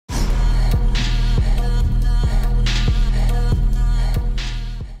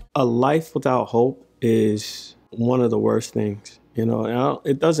A life without hope is one of the worst things. You know, and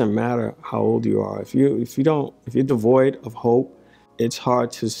it doesn't matter how old you are. If you're devoid of hope, it's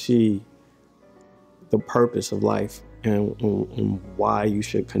hard to see the purpose of life and why you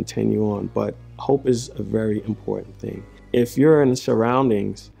should continue on. But hope is a very important thing. If you're in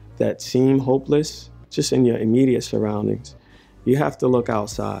surroundings that seem hopeless, just in your immediate surroundings, you have to look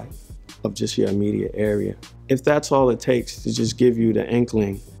outside of just your immediate area. If that's all it takes to just give you the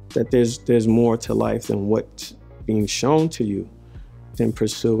inkling that there's more to life than what's being shown to you, then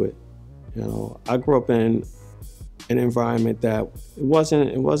pursue it. You know, I grew up in an environment that it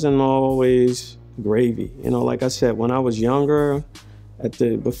wasn't always gravy. You know, like I said, when I was younger,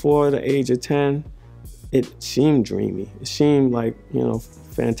 before the age of 10, it seemed dreamy. It seemed like, you know,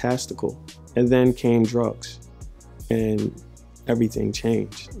 fantastical. And then came drugs, and everything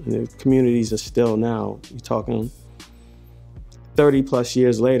changed. And the communities are still now, you're talking 30 plus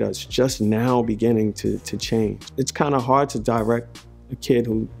years later, it's just now beginning to change. It's kind of hard to direct a kid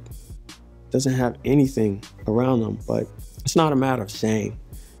who doesn't have anything around them, but it's not a matter of saying.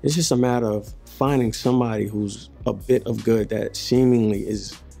 It's just a matter of finding somebody who's a bit of good, that seemingly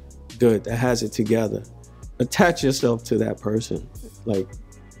is good, that has it together. Attach yourself to that person. Like,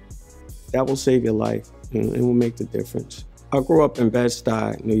 that will save your life and it will make the difference. I grew up in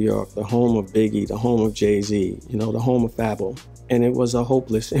Bed-Stuy, New York, the home of Biggie, the home of Jay-Z, you know, the home of Fabo. And it was a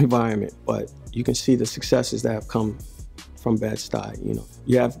hopeless environment, but you can see the successes that have come from Bed-Stuy, you know.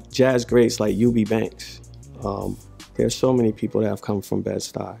 You have jazz greats like UB Banks. There's so many people that have come from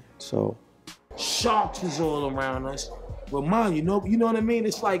Bed-Stuy, so. Sharks was all around us. But man, you know what I mean?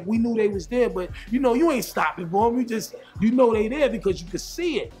 It's like we knew they was there, but you know, you ain't stopping for them. You know they there because you can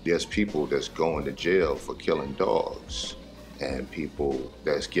see it. There's people that's going to jail for killing dogs, and people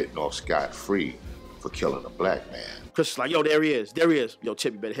that's getting off scot-free for killing a black man. Chris is like, yo, there he is. Yo,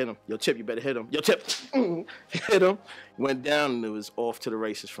 Tip, you better hit him. Yo, Tip, you better hit him. Yo, Tip, hit him. Went down and it was off to the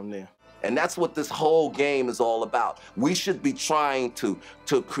races from there. And that's what this whole game is all about. We should be trying to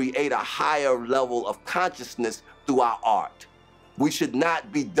create a higher level of consciousness through our art. We should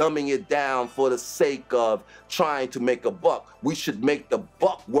not be dumbing it down for the sake of trying to make a buck. We should make the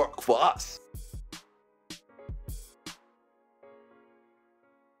buck work for us.